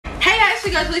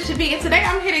it's your girl Alicia B, and today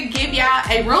I'm here to give y'all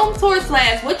a room tour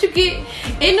slash what you get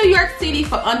in New York City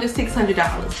for under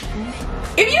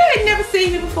 $600. If you had never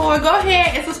seen me before, go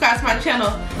ahead and subscribe to my channel.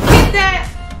 Hit that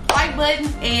like button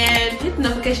and hit the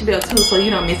notification bell too so you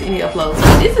don't miss any uploads.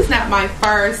 This is not my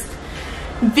first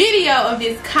video of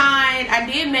this kind. I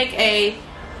did make a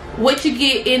what you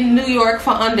get in New York for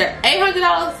under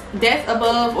 $800. That's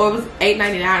above, or it was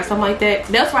 $8.99 or something like that.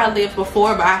 That's where I lived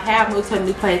before, but I have moved to a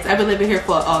new place. I've been living here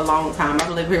for a long time. I've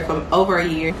been living here for over a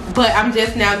year, but I'm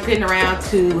just now getting around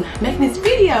to making this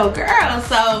video, girl.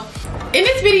 So in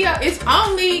this video, it's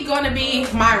only going to be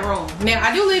my room. Now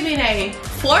I do live in a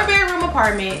 4-bedroom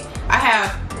apartment. I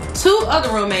have 2 other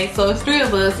roommates, so it's 3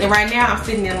 of us, and right now I'm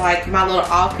sitting in like my little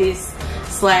office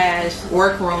slash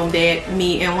workroom that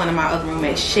me and one of my other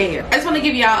roommates share. I just want to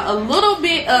give y'all a little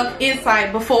bit of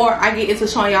insight before I get into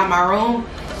showing y'all my room.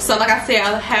 So like I said,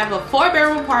 I have a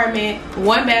 4-bedroom apartment,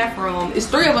 1 bathroom. It's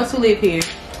 3 of us who live here.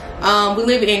 We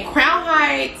live in Crown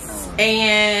Heights,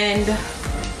 and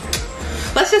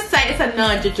let's just say it's a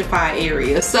non-gentrified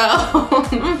area. So I'm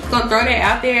just gonna throw that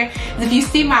out there. If you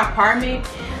see my apartment,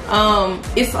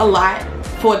 it's a lot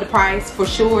for the price, for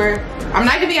sure. I'm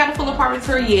not giving y'all the full apartment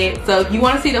tour yet, so if you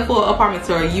want to see the full apartment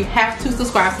tour, you have to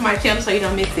subscribe to my channel so you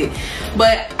don't miss it.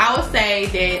 But I would say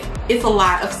that it's a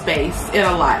lot of space and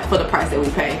a lot for the price that we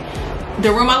pay.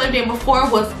 The room I lived in before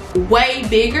was way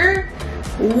bigger,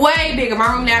 way bigger.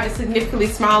 My room now is significantly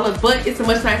smaller, but it's a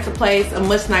much nicer place, a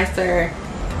much nicer,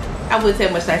 I wouldn't say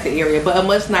a much nicer area, but a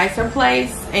much nicer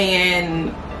place,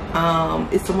 and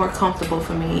it's more comfortable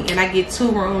for me, and I get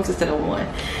 2 rooms instead of 1.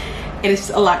 And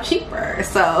it's a lot cheaper,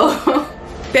 so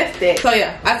that's that. So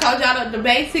yeah, I told y'all the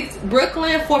basics.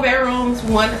 Brooklyn, 4 bedrooms,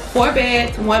 4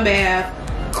 beds, 1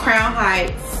 bath, Crown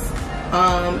Heights,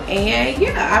 and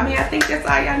yeah, I mean, I think that's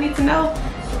all y'all need to know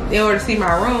in order to see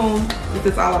my room.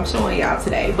 This is all I'm showing y'all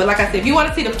today. But like I said, if you want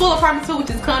to see the full apartment tour,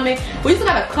 which is coming, we just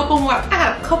got a couple more. I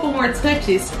have a couple more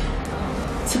touches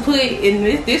to put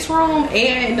in this room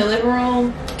and in the living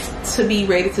room to be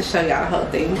ready to show y'all the whole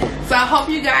thing. So I hope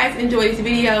you guys enjoy this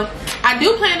video. I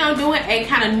do plan on doing a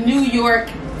kind of New York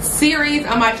series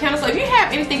on my channel, so if you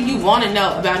have anything you want to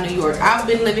know about New York, I've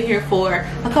been living here for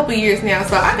a couple years now,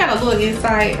 so I got a little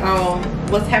insight on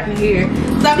what's happening here.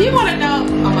 So if you want to know,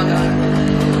 oh my god,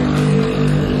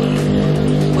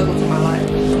 welcome to my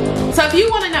life. So if you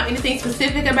want to know anything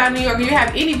specific about New York, or you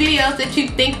have any videos that you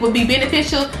think would be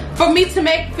beneficial for me to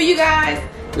make for you guys,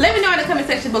 let me know in the comment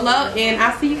section below, and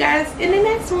I'll see you guys in the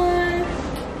next one.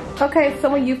 Okay, so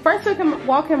when you first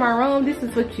walk in my room, this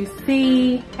is what you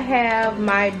see. I have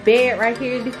my bed right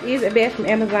here. This is a bed from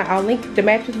Amazon. I'll link the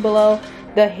mattress below,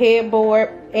 the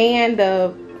headboard, and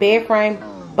the bed frame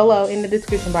below in the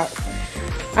description box.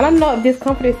 I don't know if this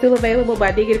comfort is still available, but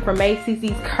I did get it from Macy's.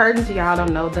 These curtains, y'all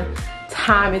don't know the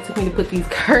time it took me to put these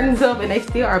curtains up, and they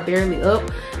still are barely up,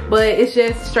 but it's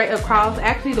just straight across.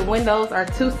 Actually, the windows are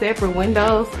 2 separate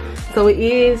windows, so it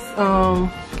is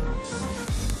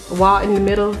wall in the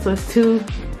middle, so it's 2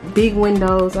 big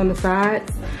windows on the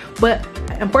sides. But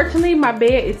unfortunately, my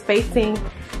bed is facing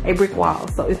a brick wall,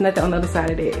 so it's nothing on the other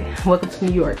side of that. Welcome to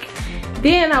New York.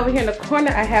 Then over here in the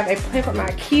corner, I have a plant from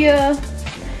IKEA.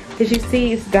 As you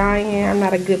see, it's dying. I'm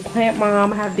not a good plant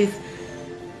mom. I have this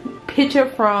picture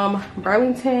from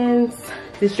Burlington's.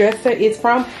 This dresser is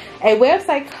from a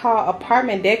website called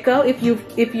Apartment Deco.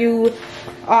 If you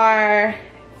are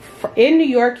in New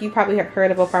York, you probably have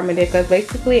heard of Apartment Deco. It's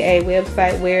basically a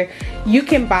website where you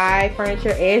can buy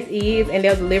furniture as is and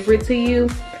they'll deliver it to you,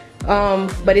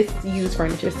 but it's used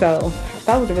furniture. So I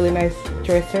thought it was a really nice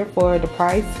dresser for the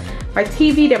price. My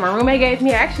TV that my roommate gave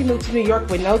me, I actually moved to New York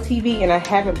with no TV and I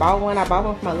haven't bought one. I bought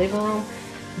one for my living room,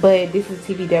 but this is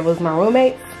the TV that was my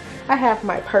roommate's. I have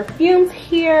my perfumes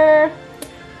here,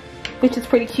 which is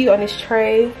pretty cute on this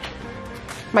tray.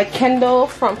 My Kindle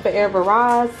from Forever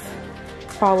Roz.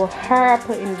 Follow her. I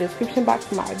put in the description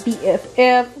box my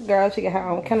BFF. Girl, she got her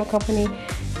own Kindle company.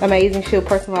 Amazing. She'll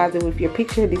personalize it with your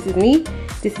picture. This is me.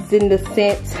 This is in the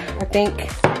scent, I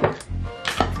think,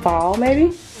 fall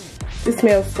maybe. It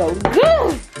smells so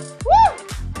good. Woo!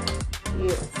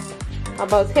 Yes. I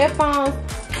bought headphones.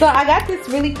 So I got this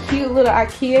really cute little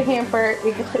IKEA hamper.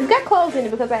 It's got clothes in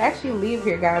it because I actually live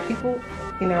here, guys. People,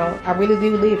 you know, I really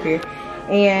do live here.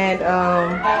 And oh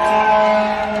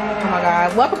my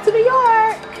god, welcome to New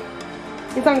York.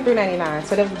 It's only $3.99,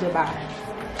 so that was a good buy.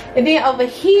 And then over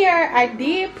here, I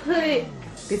did put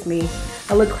this. Me,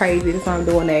 I look crazy. This is why I'm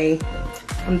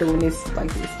doing this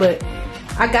like this. But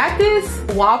I got this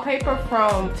wallpaper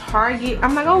from Target.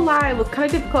 I'm not gonna lie, it was kind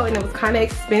of difficult and it was kind of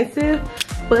expensive,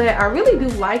 but I really do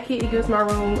like it. It gives my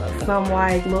room some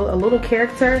like a little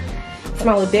character. It's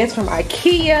my little desk from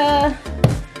IKEA.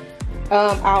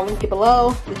 I'll link it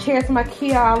below. The chairs from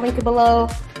IKEA, I'll link it below.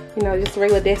 You know, just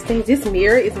regular desk things. This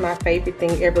mirror is my favorite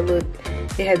thing ever. Look,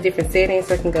 it has different settings,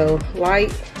 so I can go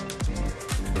light,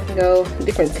 I can go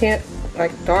different temp,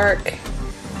 like dark,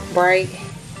 bright,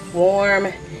 warm.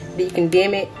 Then you can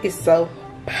dim it. It's so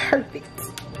perfect.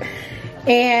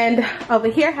 And over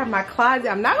here I have my closet.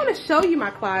 I'm not going to show you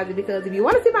my closet because if you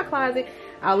want to see my closet,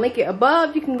 I'll link it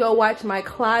above. You can go watch my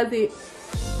closet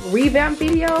revamp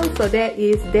video. So that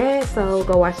is that. So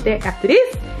go watch that after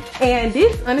this. And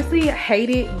this, honestly, I hate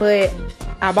it, but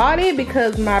I bought it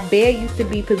because my bed used to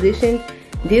be positioned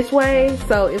this way.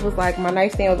 So it was like my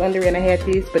nightstand was under it and I had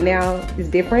this, but now it's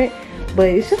different. But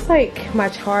it's just like my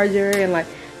charger and like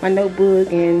my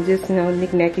notebook and just, you know,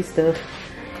 knick-knacky stuff.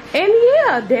 And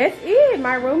yeah, that's it.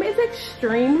 My room is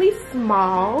extremely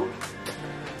small.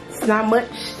 It's not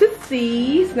much to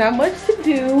see. It's not much to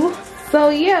do. So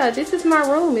yeah, this is my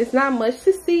room. It's not much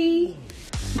to see.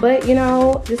 But you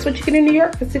know, this is what you get in New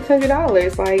York for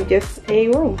 $600. Like just a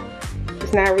room.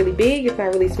 It's not really big. It's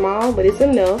not really small, but it's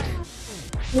enough.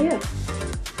 Yeah.